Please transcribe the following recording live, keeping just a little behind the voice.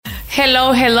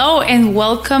Hello, hello, and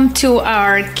welcome to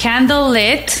our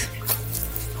candlelit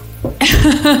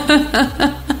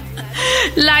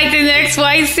Light in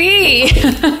XYZ,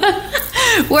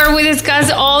 where we discuss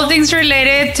all things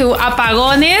related to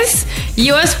apagones,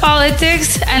 U.S.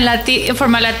 politics, and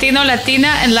from a Latino, Latina,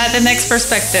 and Latinx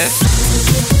perspective.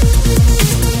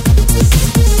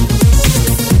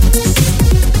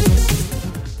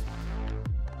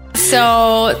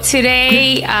 So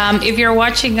today, if you're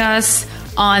watching us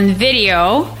on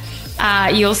video,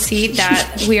 you'll see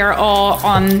that we are all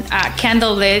on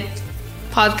candlelit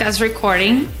podcast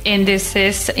recording, and this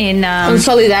is in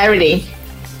solidarity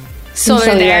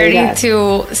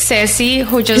to Ceci,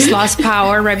 who just lost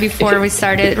power right before we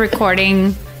started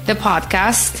recording the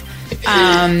podcast.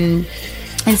 And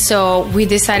so we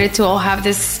decided to all have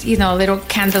this, little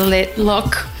candlelit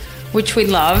look, which we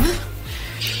love.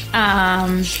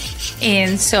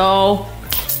 And so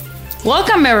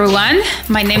welcome, everyone.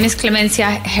 My name is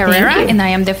Clemencia Herrera, and I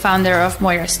am the founder of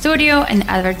Moira Studio, an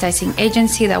advertising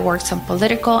agency that works on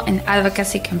political and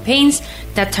advocacy campaigns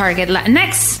that target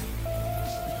Latinx.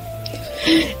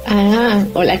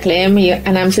 Hola, Clem,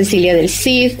 and I'm Cecilia del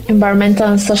Cid, environmental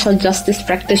and social justice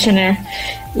practitioner,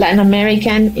 Latin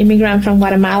American, immigrant from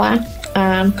Guatemala,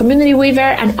 community weaver,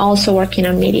 and also working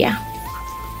on media.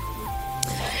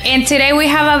 And today we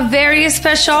have a very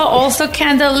special, also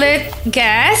candlelit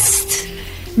guest,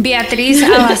 Beatriz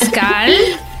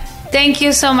Abascal. Thank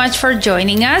you so much for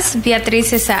joining us.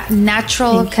 Beatriz is a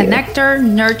natural connector,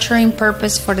 nurturing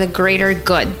purpose for the greater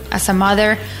good. As a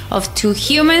mother of two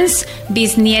humans,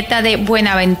 bisnieta de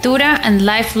Buenaventura, and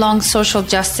lifelong social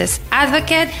justice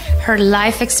advocate, her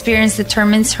life experience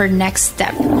determines her next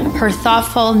step. Her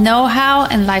thoughtful know-how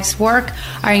and life's work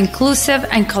are inclusive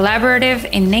and collaborative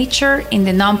in nature in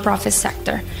the nonprofit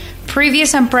sector.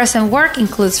 Previous and present work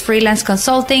includes freelance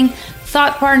consulting,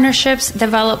 thought partnerships,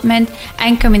 development,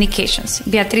 and communications.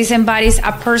 Beatriz embodies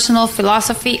a personal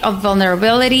philosophy of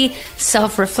vulnerability,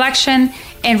 self-reflection,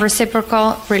 and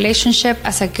reciprocal relationship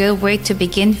as a good way to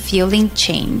begin fueling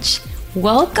change.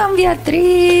 Welcome,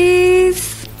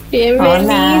 Beatriz.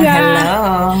 Hola,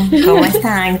 hello. ¿Cómo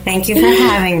están? Thank you for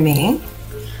having me.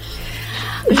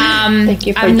 Thank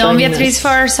you for I've known joining Beatriz us.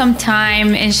 for some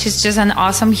time, and she's just an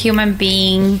awesome human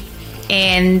being.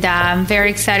 And I'm very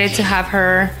excited to have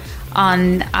her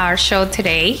on our show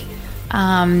today.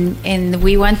 And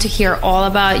we want to hear all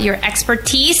about your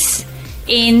expertise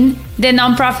in the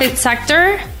nonprofit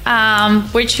sector,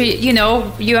 which,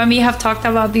 you and me have talked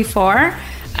about before.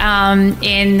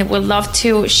 And would love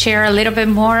to share a little bit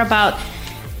more about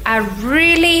a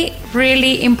really,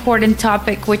 really important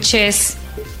topic, which is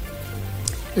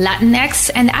Latinx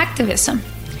and activism,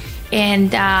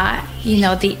 and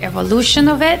the evolution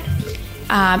of it,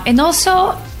 and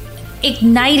also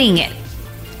igniting it,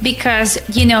 because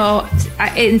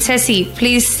and Ceci,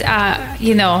 please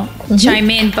chime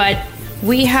in, but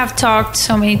we have talked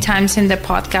so many times in the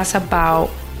podcast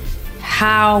about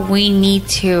how we need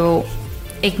to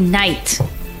ignite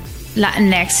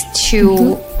Latinx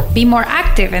to be more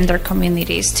active in their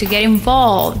communities, to get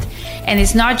involved. And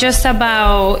it's not just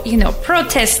about,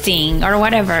 protesting or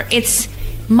whatever. It's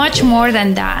much more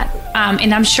than that.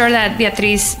 And I'm sure that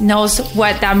Beatriz knows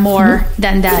what that more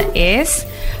than that is.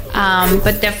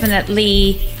 But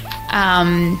definitely,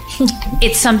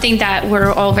 it's something that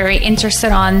we're all very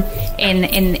interested on. And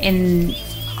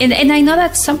I know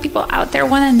that some people out there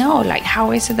want to know, like,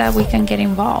 how is it that we can get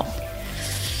involved?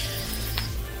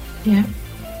 Yeah.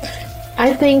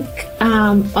 I think,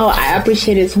 I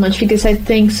appreciate it so much, because I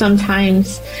think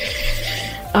sometimes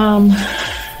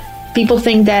people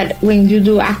think that when you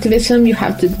do activism, you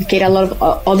have to dedicate a lot of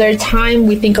other time.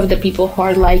 We think of the people who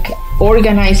are like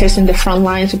organizers in the front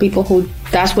lines, or people who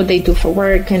that's what they do for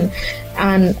work. And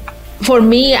for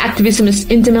me, activism is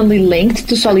intimately linked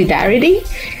to solidarity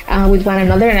with one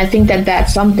another. And I think that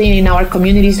that's something in our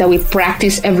communities that we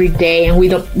practice every day, and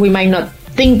we might not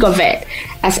think of it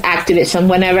as activism.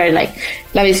 Whenever, like,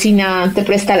 la vecina te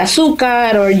presta el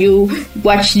azúcar, or you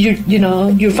watch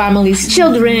your family's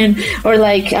children, or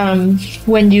like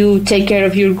when you take care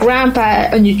of your grandpa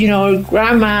and or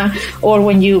grandma, or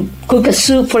when you cook a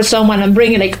soup for someone and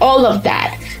bring it, like, all of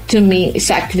that to me is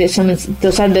activism.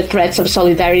 Those are the threads of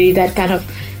solidarity that kind of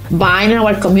bind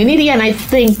our community, and I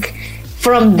think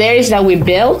from there is that we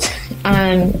build.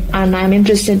 And I'm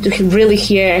interested to really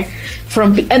hear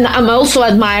from, and I'm also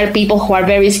admire people who are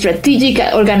very strategic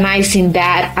at organizing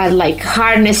that, at like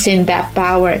harnessing that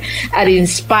power, at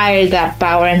inspire that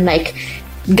power, and like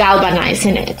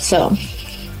galvanizing it. So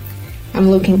I'm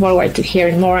looking forward to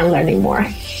hearing more and learning more.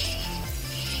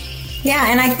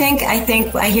 Yeah, and I think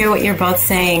I hear what you're both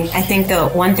saying. I think the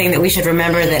one thing that we should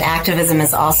remember that activism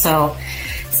is also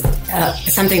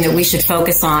something that we should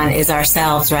focus on is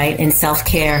ourselves, right? And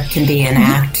self-care can be an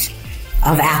act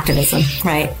of activism,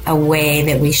 right? A way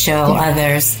that we show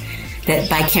others that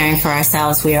by caring for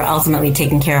ourselves, we are ultimately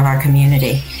taking care of our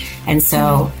community. And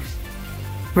so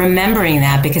remembering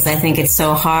that, because I think it's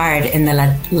so hard in the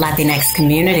Latinx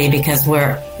community, because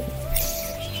somos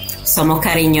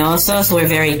cariñosos, we're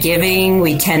very giving.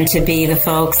 We tend to be the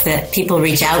folks that people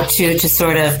reach out to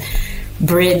sort of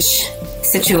bridge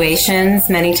situations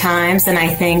many times. And I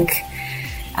think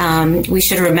we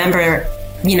should remember,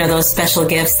 those special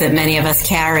gifts that many of us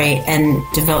carry and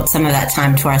devote some of that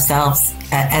time to ourselves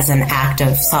as an act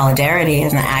of solidarity,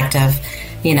 as an act of,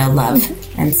 love.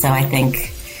 And so I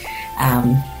think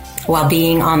while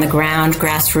being on the ground,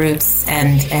 grassroots,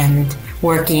 and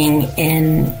working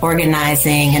in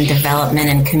organizing and development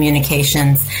and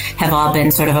communications have all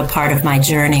been sort of a part of my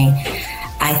journey,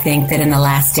 I think that in the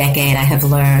last decade I have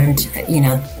learned,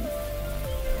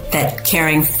 that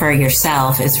caring for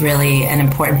yourself is really an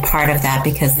important part of that,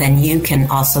 because then you can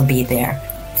also be there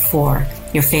for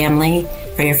your family,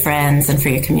 for your friends, and for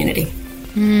your community.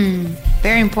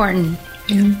 Very important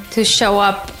to show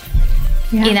up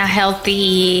in a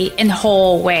healthy and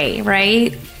whole way,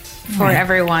 right? For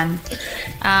everyone.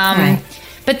 Right.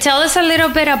 But tell us a little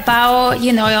bit about,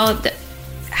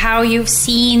 how you've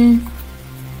seen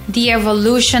the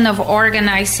evolution of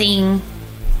organizing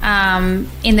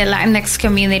in the Latinx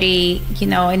community,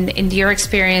 in your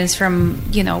experience from,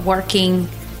 working,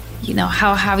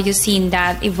 how have you seen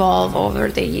that evolve over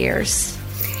the years?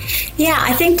 Yeah,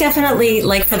 I think definitely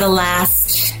for the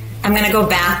last, I'm going to go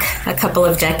back a couple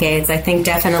of decades. I think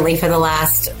definitely for the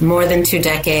last more than 2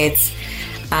 decades,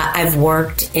 I've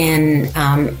worked in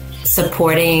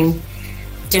supporting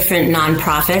different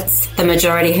nonprofits. The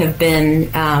majority have been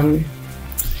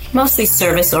mostly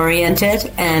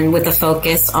service-oriented and with a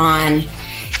focus on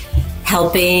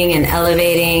helping and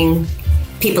elevating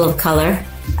people of color.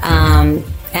 And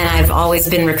I've always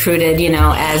been recruited,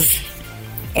 as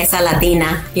esa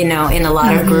Latina, in a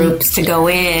lot of groups to go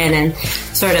in and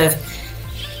sort of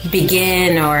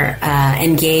begin or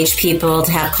engage people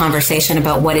to have conversation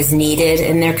about what is needed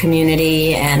in their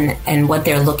community and what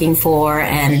they're looking for,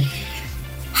 and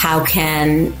how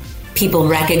can people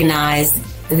recognize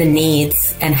the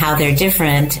needs and how they're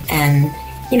different, and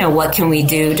what can we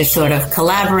do to sort of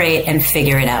collaborate and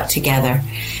figure it out together.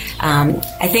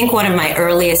 I think one of my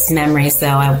earliest memories, though,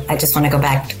 I just want to go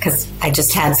back because I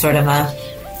just had sort of a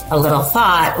little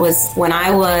thought, was when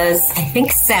I was, I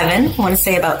think 7, I want to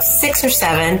say about 6 or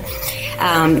 7,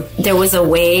 there was a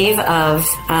wave of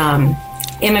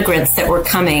immigrants that were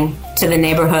coming to the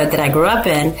neighborhood that I grew up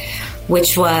in,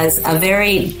 which was a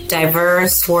very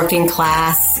diverse working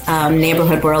class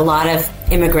neighborhood where a lot of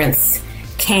immigrants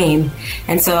came.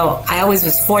 And so I always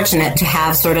was fortunate to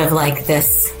have sort of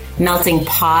this melting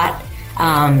pot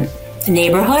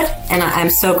neighborhood. And I'm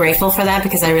so grateful for that,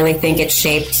 because I really think it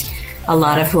shaped a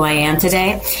lot of who I am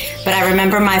today. But I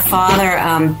remember my father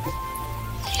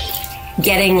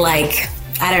getting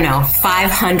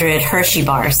 500 Hershey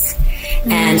bars.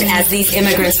 And as these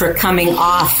immigrants were coming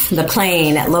off the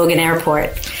plane at Logan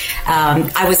Airport,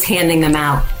 I was handing them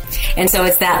out. And so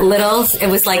it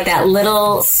was like that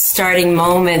little starting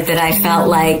moment that I felt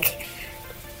like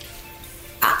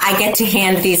I get to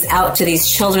hand these out to these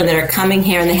children that are coming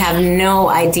here, and they have no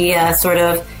idea sort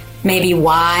of maybe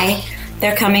why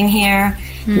they're coming here,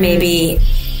 maybe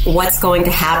what's going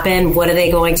to happen, what are they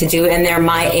going to do, and they're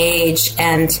my age.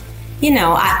 And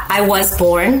I was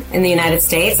born in the United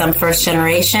States. I'm first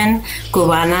generation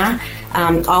Cubana.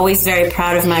 Always very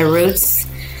proud of my roots.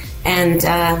 And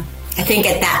I think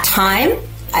at that time,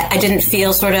 I didn't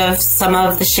feel sort of some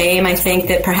of the shame I think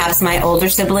that perhaps my older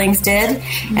siblings did.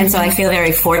 And so I feel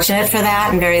very fortunate for that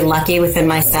and very lucky within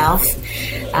myself.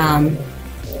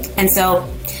 And so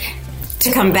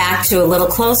to come back to a little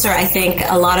closer, I think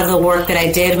a lot of the work that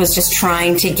I did was just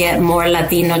trying to get more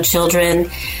Latino children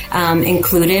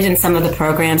included in some of the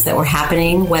programs that were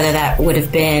happening, whether that would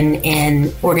have been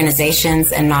in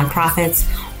organizations and nonprofits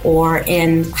or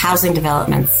in housing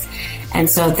developments. And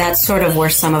so that's sort of where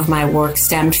some of my work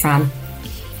stemmed from.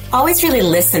 Always really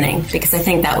listening, because I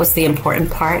think that was the important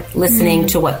part, listening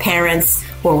to what parents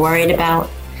were worried about,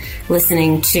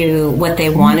 listening to what they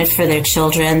wanted for their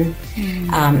children,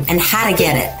 and how to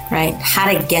get it, right?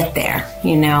 How to get there.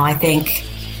 I think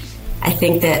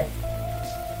that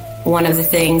one of the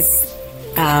things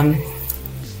that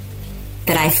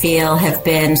I feel have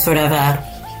been sort of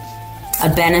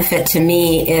a benefit to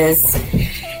me is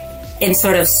in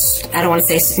sort of, I don't want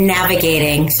to say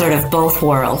navigating sort of both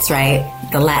worlds, right?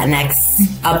 The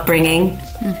Latinx upbringing,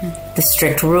 the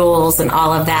strict rules and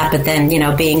all of that, but then,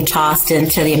 being tossed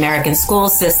into the American school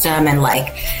system and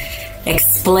like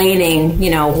explaining,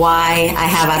 why I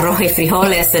have arroz y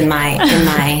frijoles in my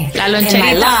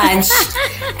lunch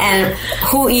and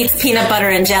who eats peanut butter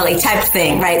and jelly type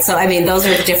thing, right? So, I mean, those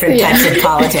are different types of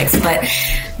politics, but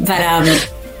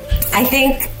I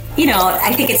think,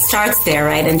 I think it starts there,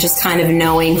 right? And just kind of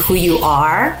knowing who you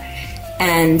are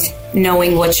and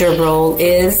knowing what your role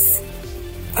is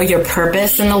or your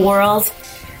purpose in the world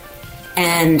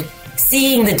and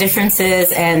seeing the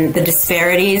differences and the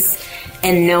disparities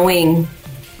and knowing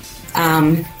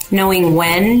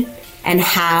when and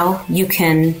how you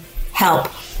can help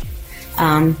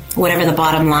whatever the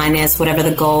bottom line is, whatever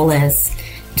the goal is,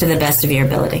 to the best of your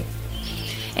ability.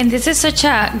 And this is such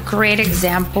a great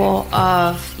example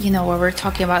of, where we're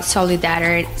talking about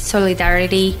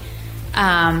solidarity.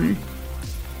 A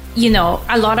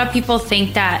lot of people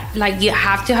think that like you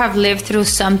have to have lived through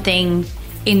something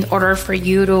in order for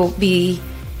you to be,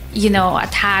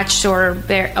 attached or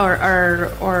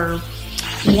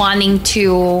wanting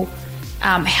to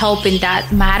help in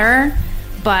that matter.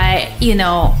 But,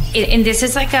 and this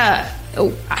is like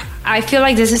I feel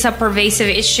like this is a pervasive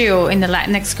issue in the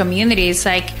Latinx community. It's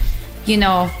like,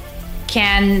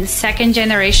 can second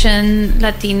generation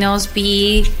Latinos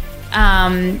be,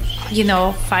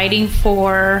 fighting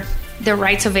for the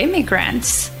rights of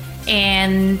immigrants?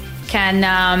 And can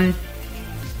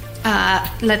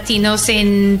Latinos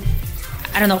in,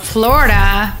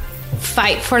 Florida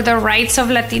fight for the rights of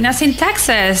Latinas in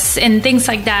Texas and things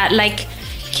like that? Like,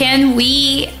 can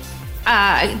we,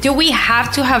 do we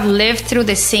have to have lived through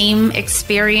the same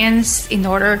experience in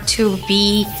order to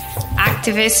be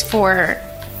activists for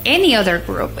any other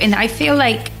group? And I feel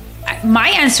like my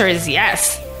answer is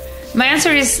yes. My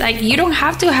answer is like, you don't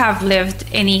have to have lived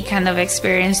any kind of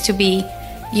experience to be,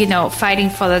 fighting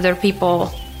for other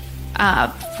people,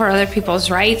 for other people's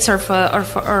rights or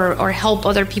or help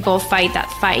other people fight that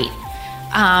fight.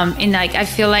 And like, I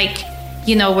feel like,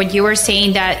 when you were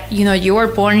saying that, you were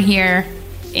born here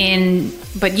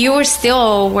but you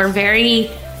were very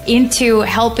into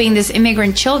helping these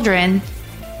immigrant children.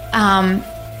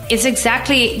 It's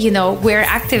exactly, where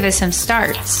activism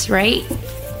starts, right?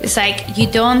 It's like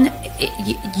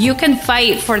you can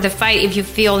fight for the fight if you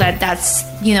feel that that's,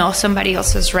 somebody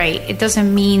else's right. It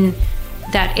doesn't mean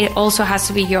that it also has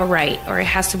to be your right or it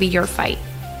has to be your fight.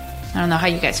 I don't know how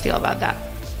you guys feel about that.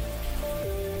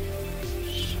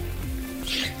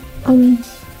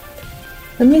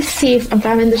 Let me see if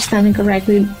I'm understanding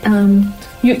correctly.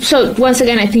 So once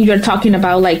again, I think you're talking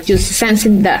about like just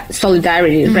sensing that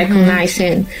solidarity,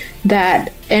 recognizing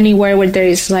that anywhere where there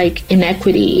is like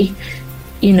inequity,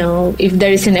 if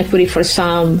there is inequity for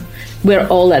some, we're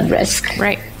all at risk.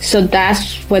 Right. So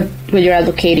that's what you're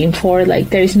advocating for. Like,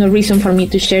 there is no reason for me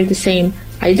to share the same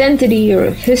identity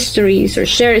or histories or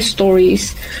share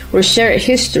stories or share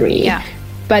history. Yeah.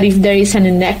 But if there is an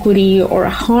inequity or a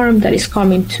harm that is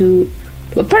coming to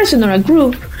a person or a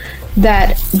group,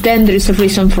 that then there is a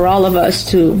reason for all of us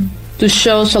to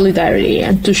show solidarity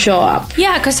and to show up.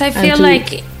 Yeah, because I feel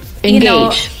like,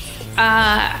 engage.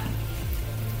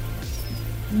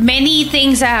 Many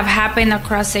things that have happened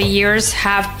across the years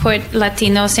have put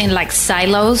Latinos in like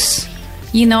silos.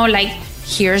 Like,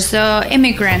 here's the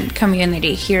immigrant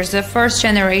community, here's the first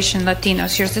generation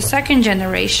Latinos, here's the second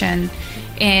generation,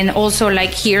 and also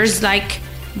like here's like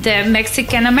the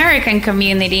Mexican American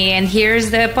community, and here's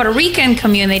the Puerto Rican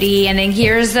community, and then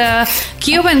here's the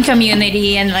Cuban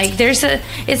community, and like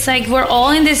it's like we're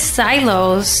all in these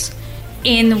silos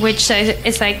in which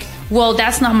it's like, well,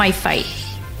 that's not my fight.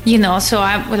 So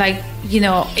I'm like,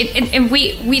 and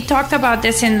we talked about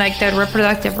this in like the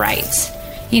reproductive rights.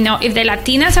 If the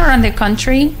Latinas around the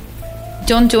country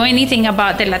don't do anything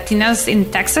about the Latinas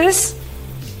in Texas,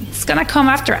 it's gonna come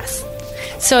after us.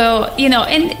 So,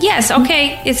 and yes,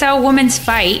 okay, it's a woman's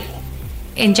fight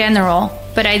in general,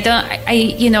 but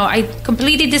I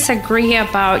completely disagree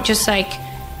about just like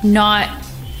not,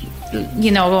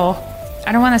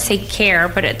 I don't want to say care,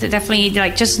 but it definitely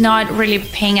like just not really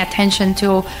paying attention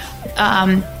to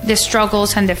the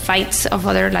struggles and the fights of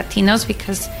other Latinos,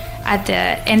 because at the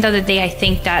end of the day, I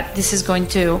think that this is going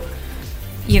to,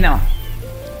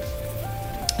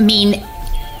 mean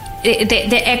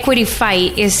the equity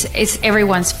fight is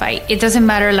everyone's fight. It doesn't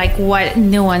matter like what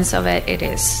nuance of it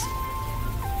is.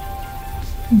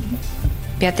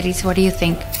 Beatriz, what do you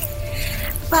think?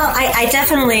 Well, I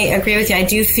definitely agree with you. I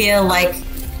do feel like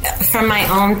from my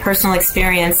own personal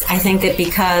experience, I think that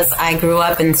because I grew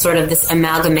up in sort of this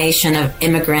amalgamation of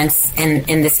immigrants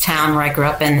in this town where I grew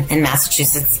up in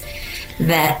Massachusetts,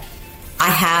 that I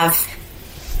have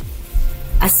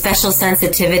a special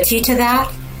sensitivity to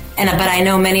that. But I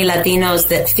know many Latinos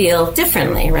that feel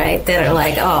differently, right? That are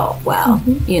like, oh, well,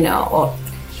 you know, or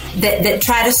that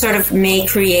try to sort of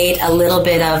create a little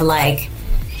bit of like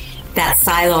that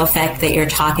silo effect that you're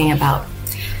talking about.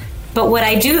 But what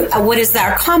is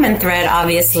our common thread,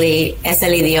 obviously, es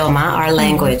el idioma, our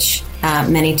language,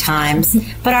 many times.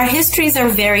 But our histories are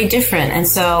very different. And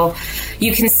so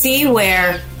you can see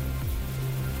where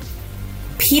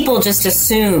people just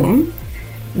assume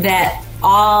that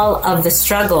all of the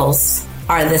struggles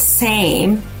are the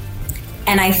same.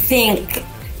 And I think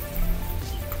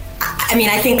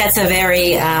that's a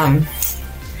very,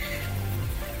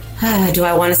 do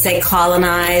I want to say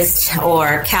colonized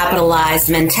or capitalized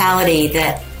mentality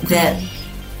that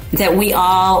we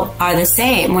all are the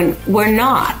same when we're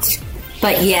not.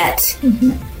 But yet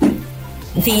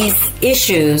these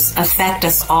issues affect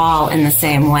us all in the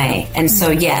same way. And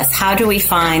so, yes, how do we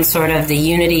find sort of the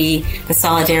unity, the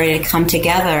solidarity to come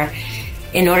together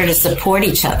in order to support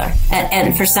each other?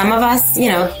 And for some of us, you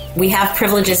know, we have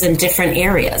privileges in different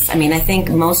areas. I mean, I think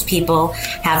most people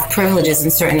have privileges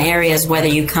in certain areas, whether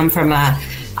you come from a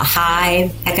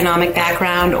high economic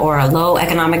background or a low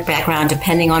economic background,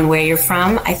 depending on where you're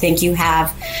from. I think you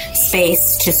have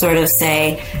space to sort of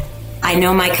say, I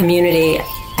know my community,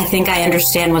 I think I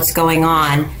understand what's going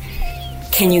on.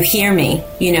 Can you hear me?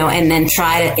 You know, and then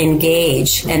try to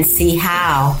engage and see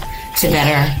how to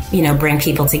better, you know, bring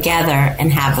people together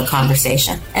and have a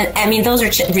conversation. And I mean, those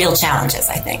are real challenges,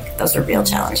 I think. Those are real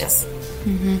challenges.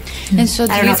 And so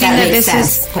do you think that this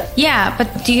is,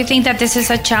 but do you think that this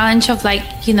is a challenge of like,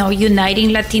 you know, uniting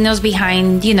Latinos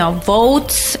behind, you know,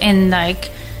 votes and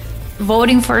like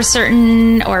voting for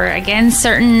certain or against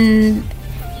certain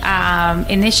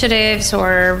initiatives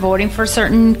or voting for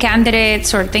certain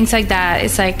candidates or things like that?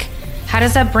 It's like, how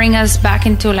does that bring us back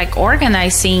into like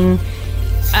organizing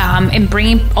and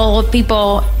bringing all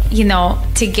people, you know,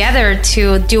 together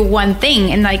to do one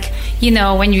thing? And like, you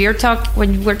know, when we're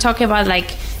talking about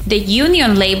like the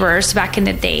union laborers back in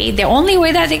the day, the only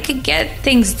way that they could get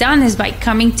things done is by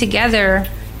coming together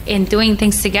and doing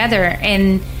things together.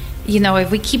 And, you know, if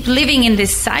we keep living in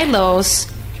these silos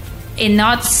and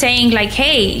not saying like,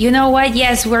 hey, you know what?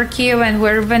 Yes, we're Cuban,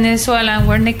 we're Venezuelan,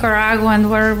 we're Nicaraguan,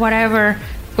 we're whatever.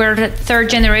 We're third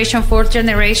generation, fourth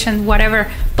generation,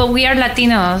 whatever. But we are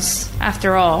Latinos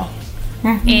after all.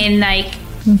 And like,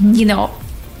 you know,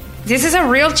 this is a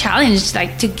real challenge,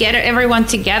 like to get everyone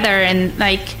together and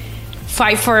like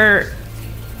fight for,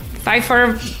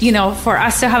 you know, for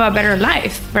us to have a better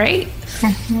life, right?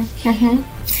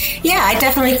 Yeah, I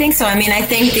definitely think so. I mean, I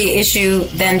think the issue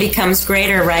then becomes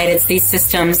greater, right? It's these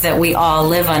systems that we all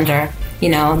live under, you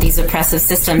know, these oppressive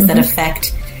systems that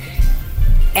affect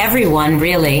everyone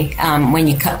really, when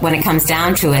it comes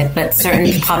down to it, but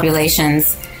certain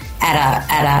populations at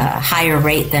a higher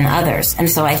rate than others. And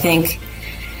so I think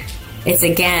it's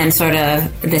again sort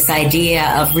of this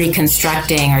idea of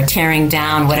reconstructing or tearing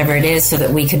down whatever it is so that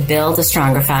we could build a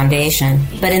stronger foundation.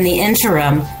 But in the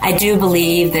interim, I do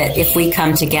believe that if we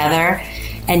come together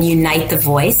and unite the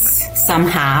voice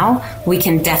somehow, we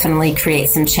can definitely create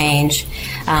some change.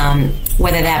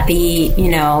 Whether that be, you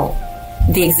know,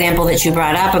 the example that you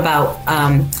brought up about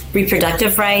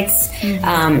reproductive rights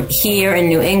here in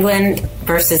New England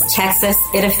versus Texas,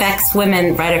 it affects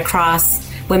women right across,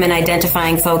 women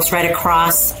identifying folks right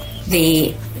across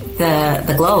the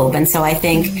globe. And so I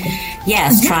think,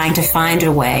 yes, trying to find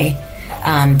a way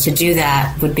to do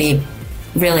that would be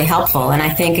really helpful. And I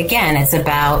think, again, it's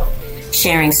about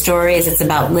sharing stories. It's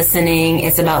about listening.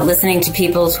 It's about listening to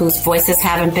people whose voices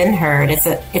haven't been heard.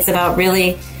 It's about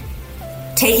really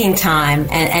taking time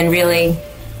and really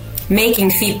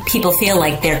making people feel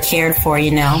like they're cared for, you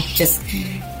know, just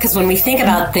because when we think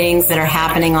about things that are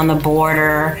happening on the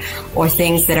border or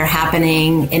things that are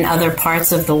happening in other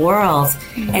parts of the world,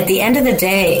 at the end of the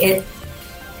day,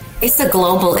 it's a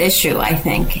global issue, I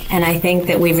think. And I think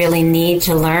that we really need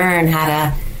to learn how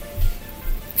to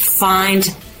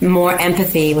find more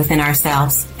empathy within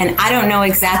ourselves. And I don't know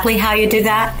exactly how you do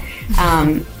that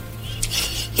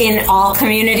in all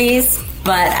communities,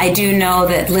 but I do know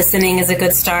that listening is a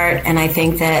good start. And I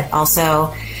think that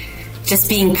also just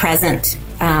being present.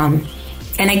 And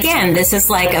again, this is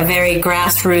like a very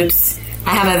grassroots,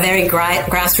 I have a very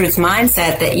grassroots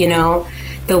mindset that, you know,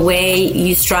 the way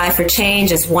you strive for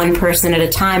change is one person at a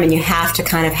time, and you have to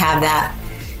kind of have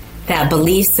that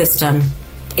belief system.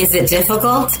 Is it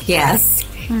difficult? Yes.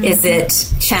 Is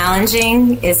it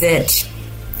challenging? Is it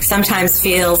sometimes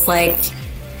feels like,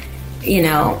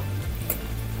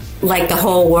 like the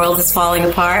whole world is falling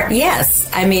apart. Yes.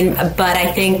 I mean, but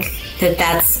I think that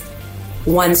that's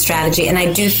one strategy. And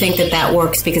I do think that that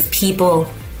works because people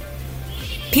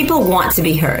want to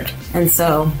be heard. And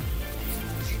so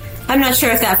I'm not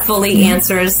sure if that fully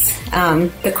answers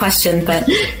the question, but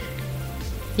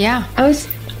yeah. I was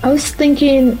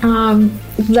thinking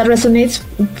that resonates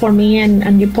for me,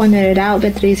 and you pointed it out,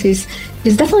 Beatriz, is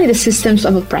definitely the systems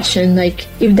of oppression. Like,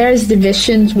 if there's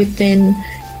divisions within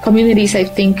communities, I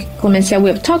think, Clemencia, we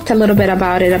have talked a little bit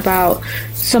about it, about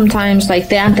sometimes like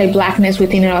the anti-blackness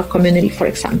within our community, for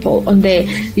example, on the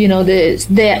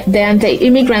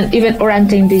anti-immigrant, even, or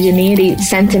anti-indigeneity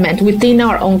sentiment within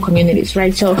our own communities,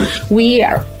 right? So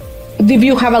if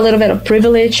you have a little bit of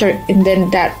privilege, and then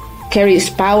that carries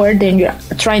power, then you're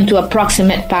trying to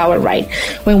approximate power, right?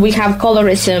 When we have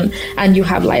colorism and you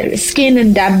have lighter skin,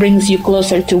 and that brings you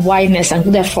closer to whiteness and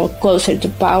therefore closer to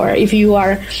power. If you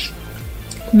are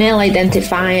male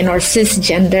identifying or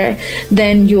cisgender,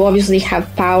 then you obviously have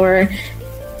power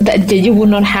that you would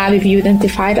not have if you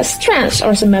identified as trans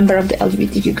or as a member of the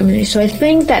LGBTQ community. So I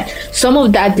think that some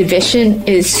of that division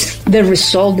is the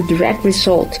direct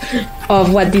result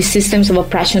of what these systems of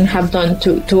oppression have done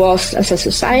to us as a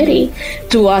society,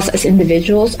 to us as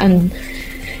individuals. And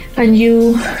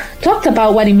you talked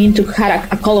about what it means to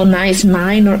have a colonized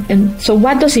mind, and so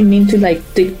what does it mean to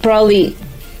probably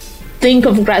think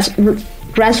of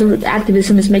grassroots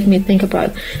activism is making me think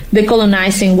about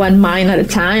decolonizing one mind at a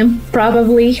time,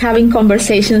 probably having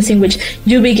conversations in which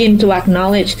you begin to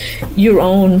acknowledge your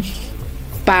own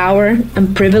power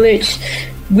and privilege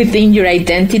within your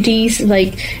identities.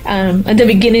 Like at the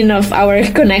beginning of our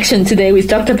connection today, we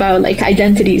talked about like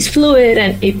identity is fluid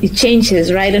and it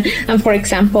changes, right? And for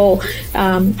example,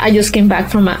 I just came back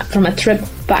from a trip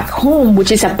back home,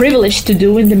 which is a privilege to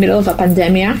do in the middle of a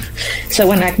pandemic. So I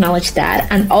want to acknowledge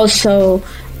that, and also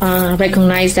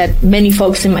recognize that many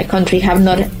folks in my country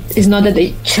it's not that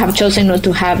they have chosen not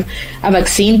to have a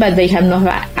vaccine, but they have not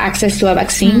access to a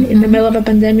vaccine in the middle of a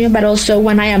pandemic. But also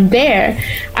when I am there,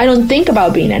 I don't think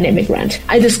about being an immigrant.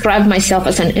 I describe myself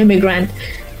as an immigrant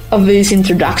of this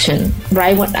introduction,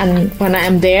 right? And when I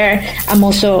am there, I'm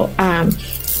also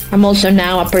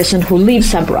now a person who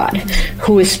lives abroad,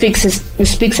 who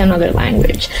speaks another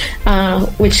language,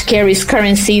 which carries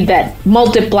currency that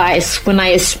multiplies when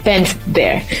I spend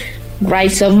there,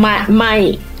 right? So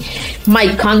my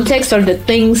context, or the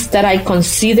things that I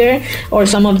consider, or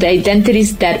some of the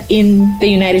identities that in the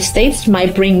United States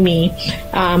might bring me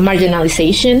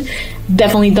marginalization,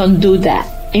 definitely don't do that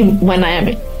when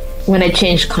I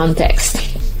change context.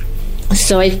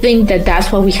 So I think that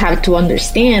that's what we have to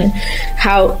understand,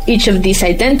 how each of these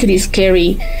identities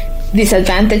carry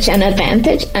disadvantage and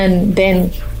advantage, and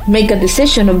then make a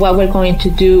decision of what we're going to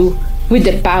do with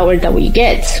the power that we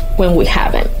get when we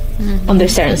have it under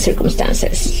certain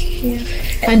circumstances. Yeah.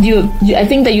 And I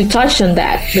think that you touched on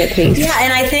that, Beatriz. Yeah,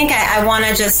 and I think I want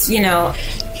to just,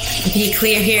 be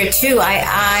clear here too.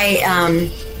 I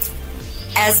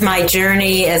as my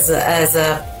journey as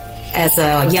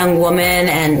a young woman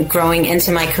and growing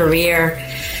into my career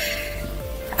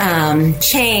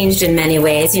changed in many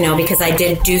ways, because I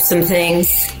did do some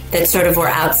things that sort of were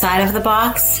outside of the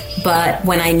box. But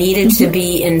when I needed to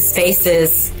be in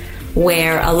spaces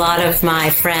where a lot of my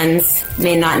friends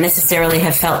may not necessarily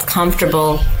have felt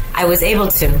comfortable, I was able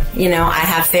to. I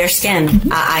have fair skin.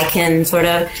 I can sort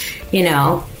of,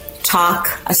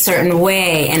 talk a certain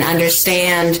way and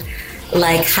understand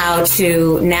like how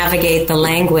to navigate the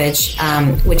language,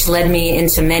 which led me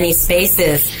into many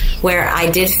spaces where I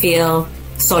did feel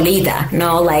solida,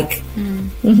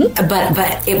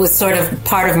 but it was sort of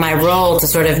part of my role to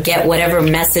sort of get whatever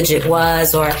message it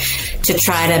was, or to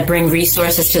try to bring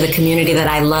resources to the community that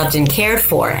I loved and cared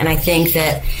for. And I think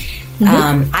that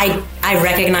I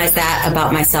recognize that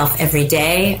about myself every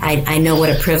day. I know what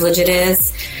a privilege it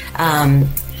is.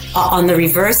 On the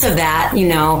reverse of that,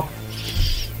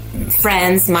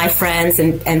 my friends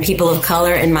and people of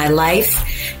color in my life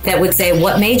that would say,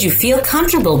 what made you feel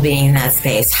comfortable being in that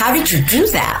space? How did you do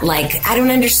that? Like, I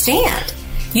don't understand.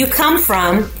 You come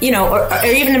from, or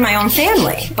even in my own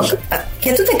family.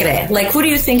 Like, who do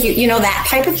you think that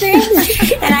type of thing?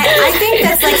 And I think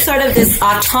that's like sort of this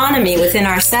autonomy within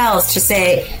ourselves to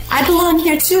say, I belong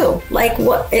here too. Like,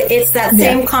 it's that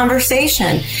same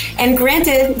conversation. And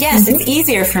granted, yes, it's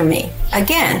easier for me.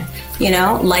 Again,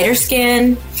 lighter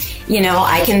skin,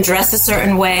 I can dress a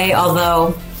certain way,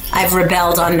 although I've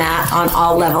rebelled on that on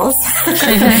all levels in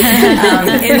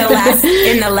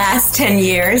the last 10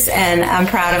 years, and I'm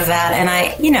proud of that. And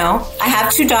I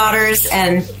have 2 daughters,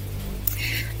 and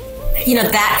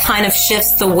that kind of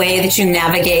shifts the way that you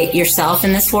navigate yourself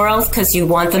in this world, because you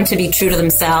want them to be true to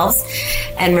themselves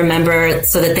and remember,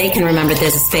 so that they can remember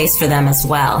there's a space for them as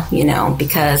well,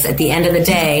 because at the end of the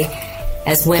day,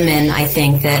 as women, I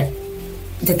think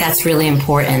that's really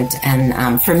important.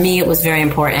 And for me, it was very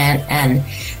important. And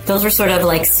those were sort of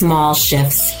like small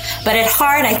shifts. But at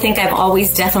heart, I think I've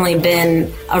always definitely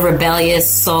been a rebellious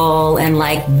soul and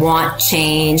like want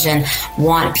change and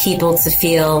want people to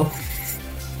feel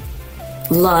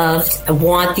loved,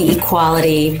 want the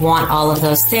equality, want all of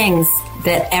those things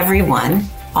that everyone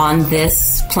on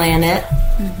this planet,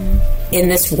 in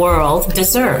this world,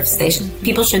 deserves.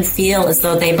 People should feel as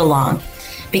though they belong,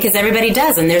 because everybody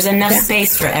does, and there's enough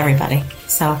space for everybody.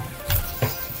 So,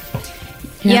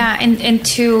 and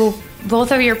to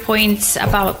both of your points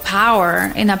about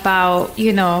power and about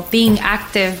being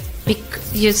active,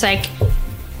 just like,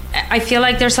 I feel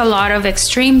like there's a lot of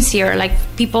extremes here. Like,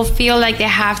 people feel like they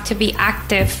have to be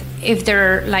active if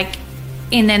they're like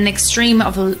in an extreme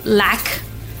of lack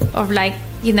of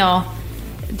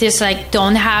just like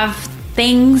don't have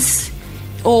things,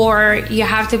 or you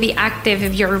have to be active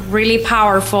if you're really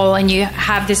powerful and you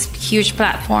have this huge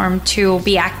platform to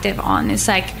be active on. It's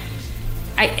like,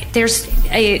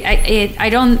 I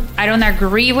don't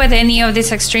agree with any of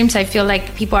these extremes. I feel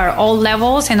like people are all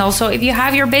levels, and also if you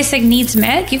have your basic needs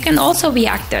met, you can also be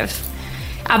active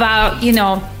about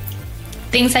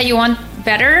things that you want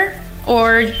better,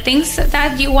 or things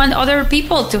that you want other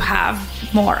people to have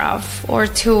more of, or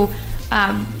to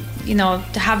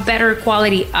to have better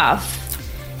quality of.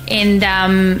 And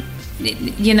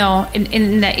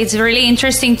it's really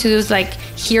interesting to just like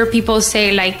hear people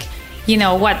say like,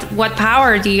 what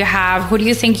power do you have? Who do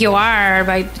you think you are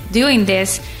by doing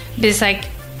this? But it's like,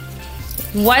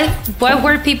 what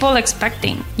were people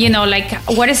expecting? Like,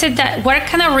 what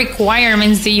kind of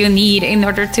requirements do you need in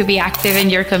order to be active in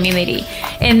your community?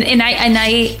 And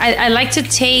I like to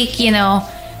take,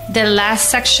 the last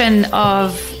section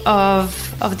of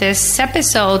this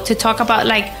episode to talk about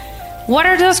like, what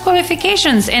are those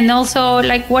qualifications? And also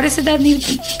like, what is it that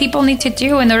people need to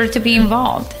do in order to be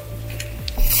involved?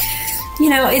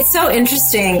 It's so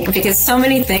interesting because so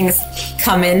many things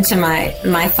come into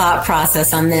my thought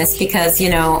process on this, because,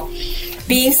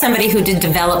 being somebody who did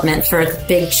development for a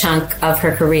big chunk of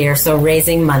her career, so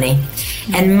raising money,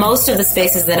 and most of the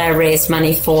spaces that I raised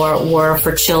money for were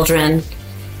for children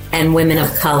and women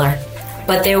of color.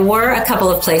 But there were a couple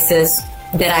of places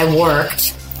that I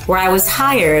worked where I was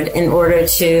hired in order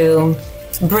to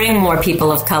bring more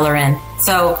people of color in.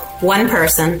 So one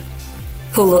person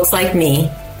who looks like me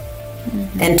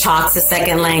and talks a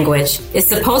second language is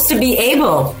supposed to be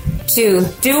able to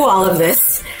do all of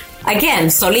this,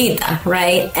 again, solita,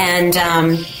 right? And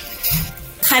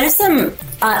kind of some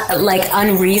like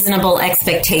unreasonable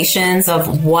expectations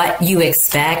of what you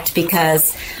expect,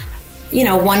 because,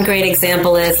 one great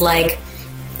example is like,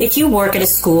 if you work at a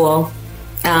school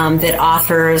that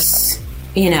offers,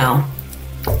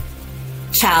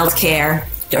 childcare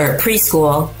or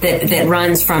preschool that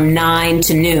runs from 9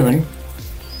 to noon,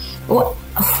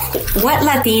 what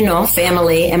Latino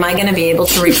family am I going to be able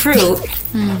to recruit?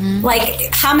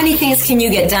 Like, how many things can you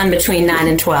get done between 9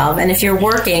 and 12? And if you're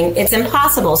working, it's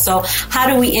impossible. So how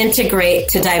do we integrate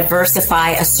to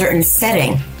diversify a certain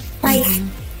setting? Like,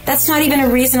 that's not even a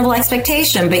reasonable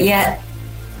expectation, but yet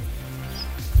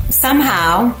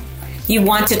somehow you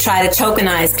want to try to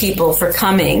tokenize people for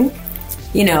coming,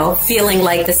 feeling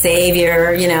like the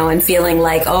savior, and feeling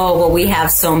like, oh, well, we have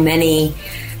so many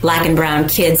Black and brown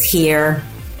kids here,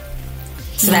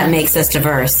 so that makes us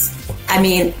diverse. I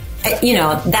mean,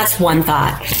 that's one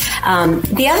thought.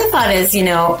 The other thought is,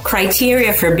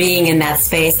 criteria for being in that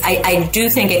space. I do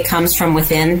think it comes from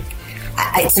within.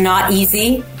 It's not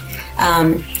easy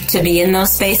to be in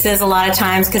those spaces a lot of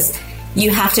times, because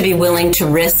you have to be willing to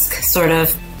risk sort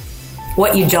of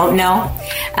what you don't know,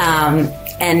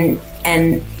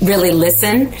 and really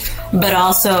listen, but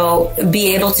also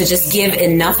be able to just give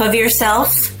enough of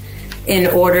yourself in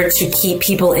order to keep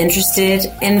people interested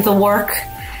in the work.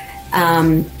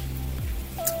 And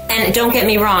don't get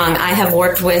me wrong, I have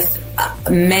worked with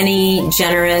many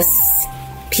generous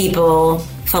people,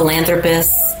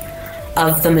 philanthropists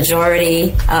of the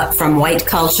majority from white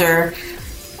culture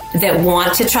that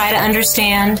want to try to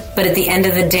understand, but at the end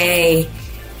of the day,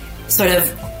 sort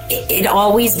of, it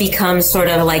always becomes sort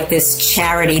of like this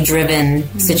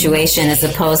charity-driven situation as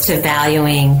opposed to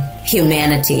valuing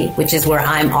humanity, which is where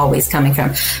I'm always coming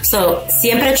from. So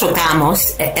siempre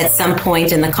chocamos at some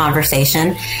point in the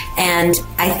conversation. And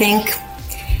I think,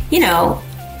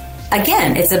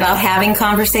 again, it's about having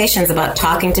conversations, about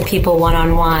talking to people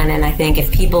one-on-one. And I think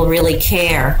if people really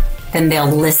care then they'll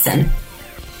listen.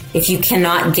 If you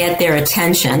cannot get their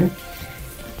attention,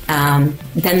 then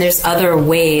there's other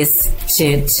ways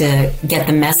to get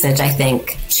the message, I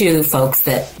think, to folks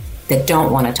that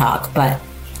don't want to talk. But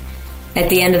at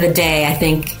the end of the day, I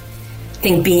think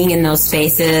being in those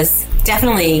spaces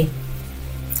definitely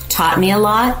taught me a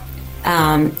lot.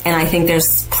 And I think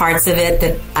there's parts of it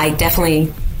that I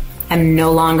definitely am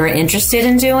no longer interested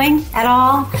in doing at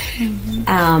all.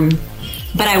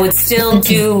 But I would still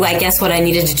do, I guess, what I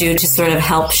needed to do to sort of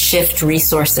help shift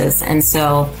resources. And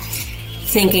so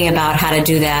thinking about how to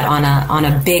do that on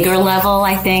a bigger level,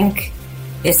 I think,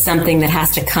 is something that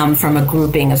has to come from a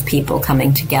grouping of people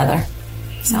coming together.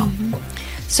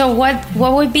 So what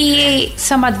would be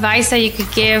some advice that you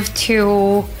could give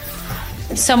to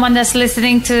someone that's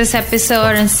listening to this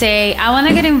episode and say, I want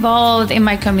to get involved in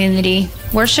my community?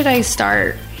 Where should I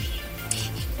start?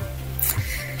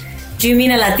 Do you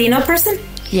mean a Latino person?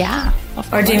 Yeah.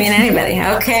 Or do you mean anybody?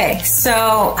 Okay.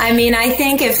 So, I mean, I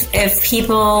think if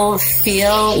people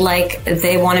feel like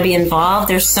they want to be involved,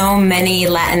 there's so many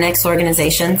Latinx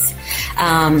organizations.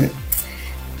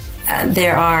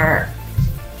 There are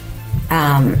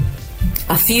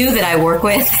a few that I work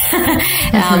with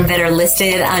that are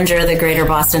listed under the Greater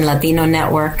Boston Latino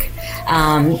Network.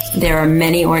 There are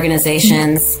many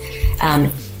organizations,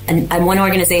 and one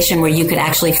organization where you could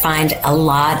actually find a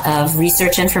lot of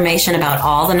research information about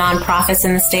all the nonprofits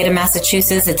in the state of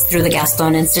Massachusetts. It's through the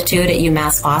Gaston Institute at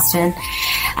UMass Boston.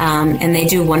 And they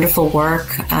do wonderful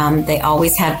work. They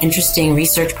always have interesting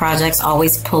research projects,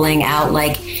 always pulling out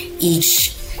like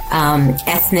each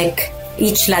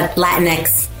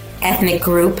Latinx ethnic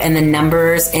group and the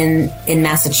numbers in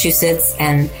Massachusetts,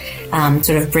 and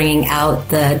sort of bringing out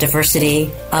the diversity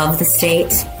of the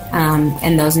state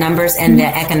and those numbers and the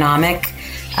economic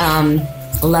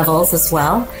levels as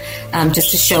well,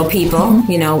 just to show people,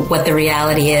 what the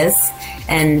reality is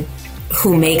and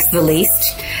who makes the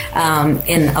least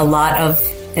in a lot of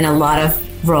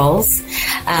roles.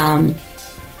 And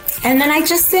then I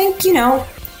just think,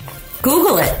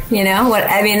 Google it,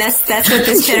 that's what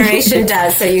this generation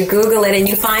does. So you Google it and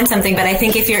you find something. But I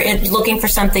think if you're looking for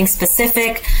something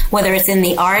specific, whether it's in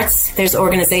the arts, there's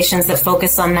organizations that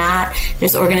focus on that.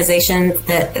 There's organization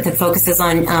that focuses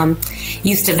on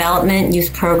youth development,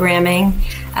 youth programming.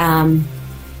 And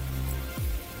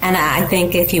I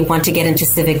think if you want to get into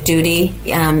civic duty,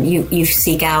 you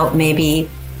seek out maybe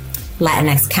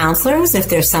Latinx counselors, if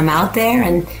there's some out there,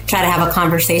 and try to have a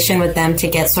conversation with them to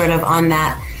get sort of on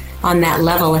that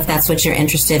level, if that's what you're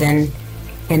interested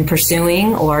in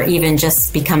pursuing, or even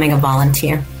just becoming a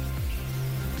volunteer.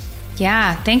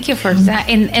 Yeah, thank you for that.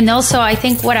 And also, I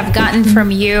think what I've gotten from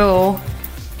you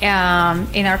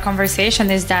in our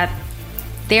conversation is that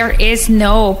there is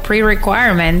no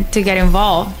pre-requirement to get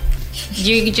involved.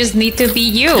 You just need to be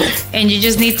you, and you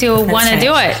just need to want to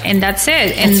do it, and that's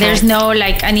it. And there's no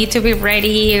like, I need to be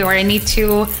ready, or I need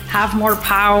to have more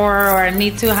power, or I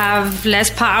need to have less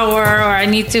power, or I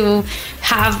need to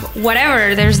have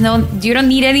whatever. You don't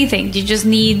need anything. You just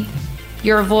need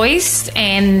your voice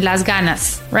and las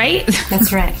ganas, right?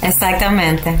 That's right.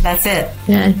 Exactamente. That's it.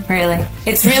 Yeah. Really.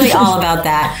 It's really all about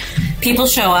that. People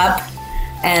show up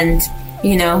and,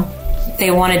 they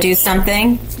want to do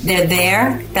something. They're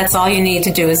there. That's all you need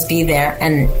to do is be there.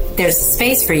 And there's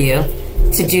space for you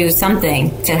to do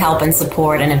something to help and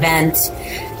support an event,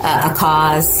 a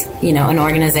cause, an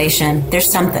organization. There's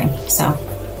something. So.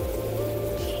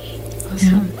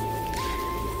 Awesome.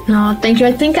 No, thank you.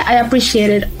 I think I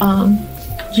appreciated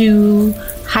you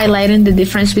highlighting the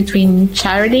difference between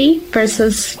charity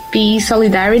versus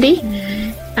solidarity.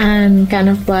 And kind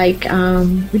of like,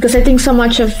 because I think so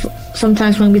much of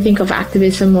sometimes when we think of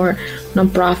activism or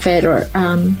nonprofit or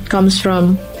comes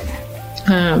from,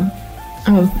 I'm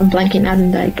blanking out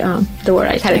in like the word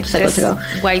I had it 2 seconds ago.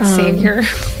 White savior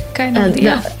kind of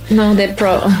deal.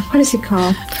 What is it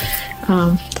called?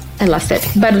 I lost it.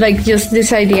 But like just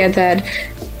this idea that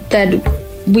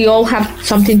we all have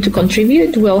something to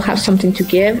contribute, we all have something to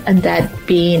give, and that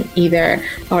being either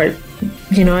or.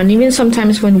 And even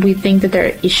sometimes when we think that there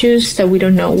are issues that we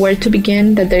don't know where to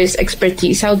begin, that there is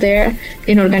expertise out there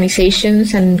in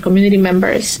organizations and community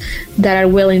members that are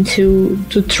willing to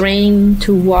train,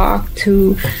 to walk,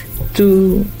 to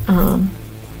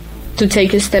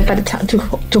take a step at a time,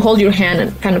 to hold your hand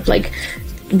and kind of like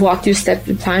walk you a step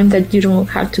at a time, that you don't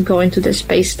have to go into the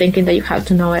space thinking that you have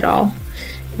to know it all.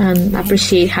 And I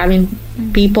appreciate having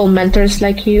people, mentors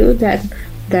like you that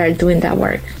are doing that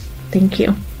work. Thank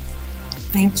you.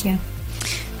 Thank you.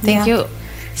 Thank you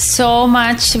so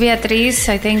much, Beatriz.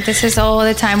 I think this is all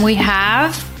the time we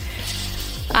have.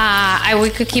 We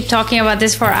could keep talking about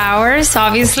this for hours,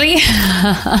 obviously.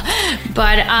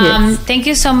 But thank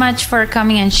you so much for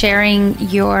coming and sharing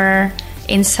your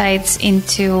insights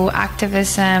into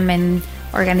activism and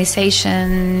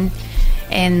organization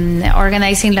and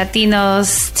organizing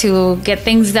Latinos to get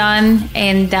things done.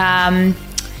 And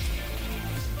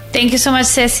thank you so much,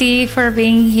 Ceci, for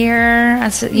being here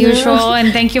as usual,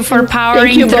 and thank you for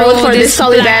powering through both for this the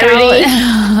solidarity.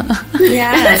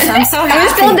 Yes, I'm so happy. I'm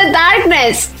still in the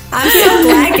darkness. I'm so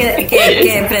glad que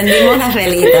prendimos las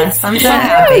velitas. I'm so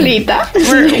happy.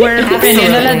 We're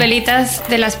prendiendo las velitas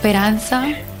de la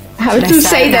esperanza. I have to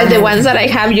say that the ones that I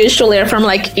have usually are from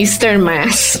like Eastern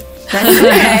Mass. That's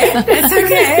okay. That's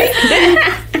okay.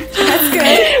 That's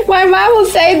good. My mom will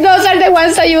say those are the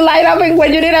ones that you light up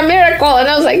when you need a miracle, and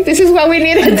I was like, this is what we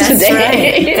needed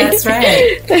today. That's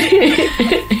right.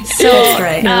 So, that's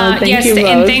right. Thank you,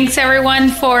 and thanks everyone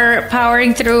for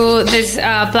powering through this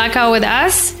blackout with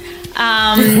us.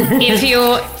 If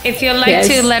you'd like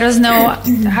to let us know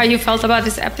how you felt about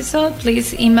this episode,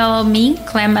 please email me,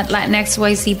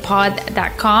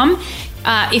 clem@latinxycpod.com.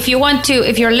 If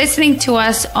you're listening to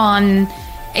us on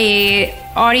a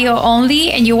audio only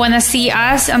and you want to see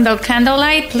us under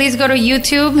candlelight, please go to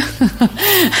YouTube,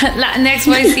 Latinx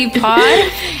Pod,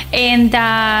 and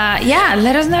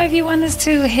let us know if you want us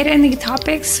to hit any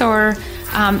topics, or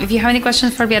if you have any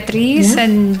questions for Beatriz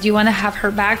and you want to have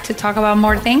her back to talk about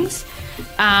more things.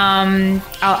 I'll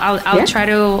try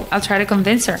to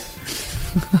convince her.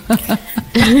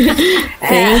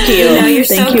 Thank you. You're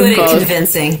so good at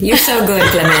convincing. You're so good,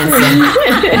 Clemencia.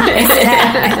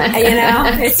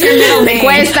 It's your middle name.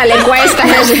 Le cuesta.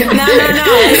 No.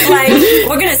 It's like,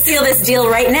 we're going to seal this deal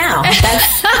right now.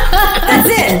 That's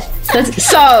it.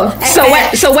 So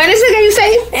when is it that you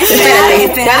say?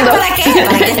 ¿Para qué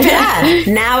esperar?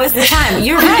 Now is the time.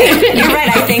 You're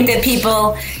right. I think that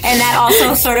people, and that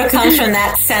also sort of comes from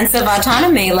that sense of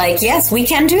autonomy. Like, yes, we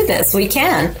can do this. We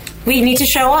can. We need to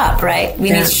show up, right?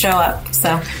 We need to show up.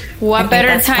 So, what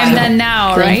better time than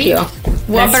now, right? Thank you.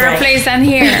 What better place than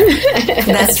here?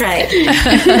 That's right.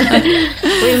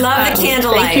 We love the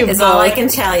candlelight. Is all I can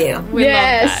tell you. We love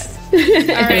that.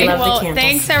 All right. Well,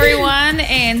 thanks everyone,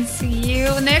 and see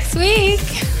you next week.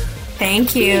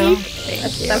 Thank you.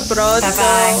 Hasta pronto.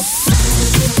 Bye-bye.